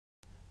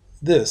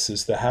This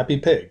is the Happy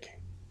Pig.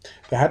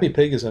 The Happy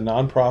Pig is a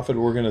nonprofit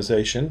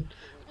organization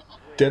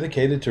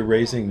dedicated to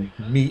raising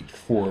meat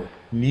for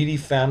needy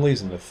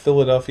families in the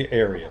Philadelphia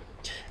area.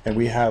 And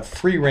we have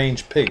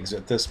free-range pigs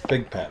at this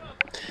pig pen.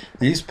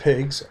 These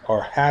pigs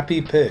are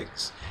happy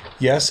pigs.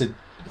 Yes, it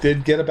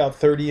did get about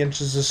 30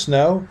 inches of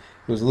snow.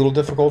 It was a little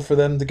difficult for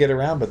them to get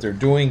around, but they're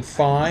doing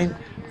fine.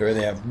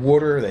 They have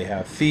water, they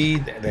have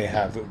feed, they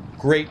have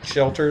great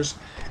shelters,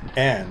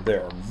 and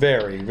they're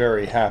very,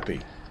 very happy.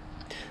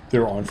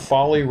 They're on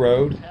Folly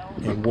Road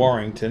in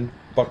Warrington,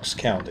 Bucks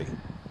County.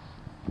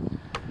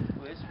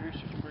 This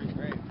rooster's pretty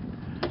great.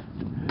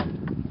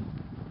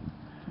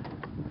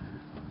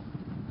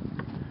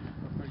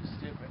 We're pretty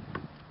stupid.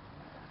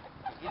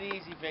 Take it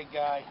easy, big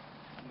guy.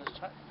 I'm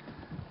just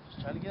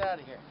trying to get out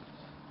of here.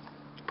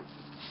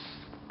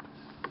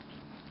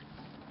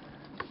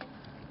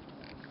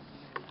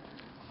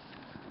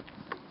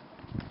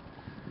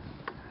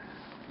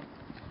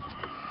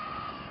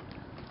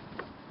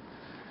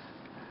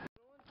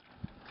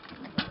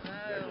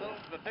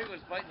 The big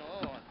one's biting the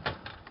little one.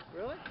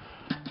 Really?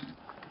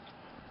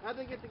 How'd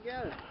they get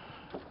together?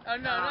 Oh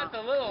no, not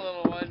the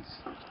little ones.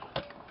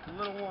 The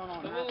little one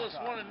on the that littlest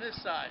side. one on this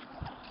side.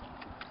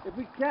 If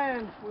we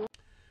can,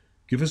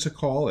 Give us a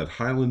call at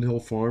Highland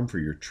Hill Farm for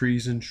your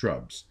trees and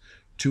shrubs.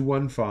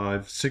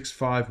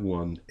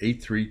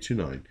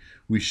 215-651-8329.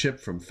 We ship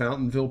from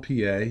Fountainville,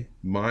 PA,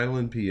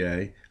 Milan,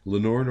 PA,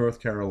 Lenore, North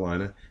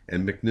Carolina,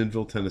 and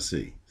McMinnville,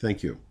 Tennessee.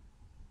 Thank you.